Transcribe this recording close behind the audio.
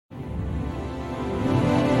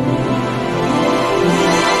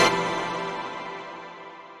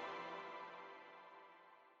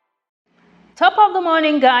of the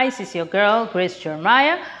morning, guys. It's your girl, Grace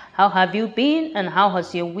Jeremiah. How have you been and how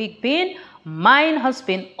has your week been? Mine has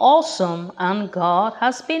been awesome and God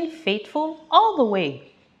has been faithful all the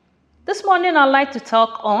way. This morning, I'd like to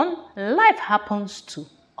talk on life happens to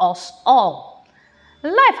us all.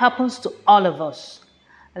 Life happens to all of us.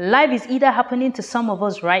 Life is either happening to some of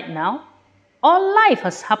us right now or life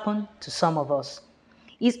has happened to some of us.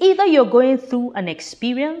 It's either you're going through an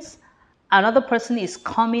experience, another person is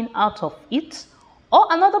coming out of it, or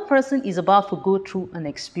another person is about to go through an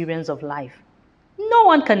experience of life. No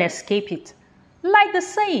one can escape it. Like the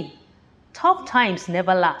saying, tough times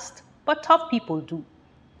never last, but tough people do.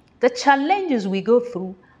 The challenges we go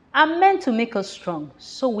through are meant to make us strong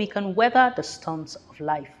so we can weather the storms of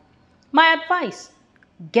life. My advice,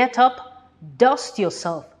 get up, dust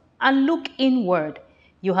yourself, and look inward.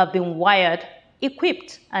 You have been wired,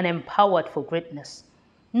 equipped, and empowered for greatness.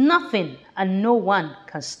 Nothing and no one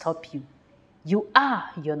can stop you. You are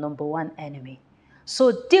your number one enemy.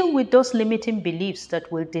 So deal with those limiting beliefs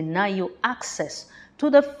that will deny you access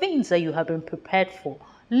to the things that you have been prepared for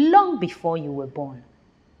long before you were born.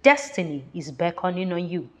 Destiny is beckoning on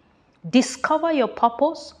you. Discover your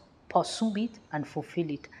purpose, pursue it, and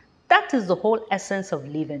fulfill it. That is the whole essence of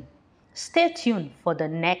living. Stay tuned for the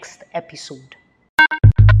next episode.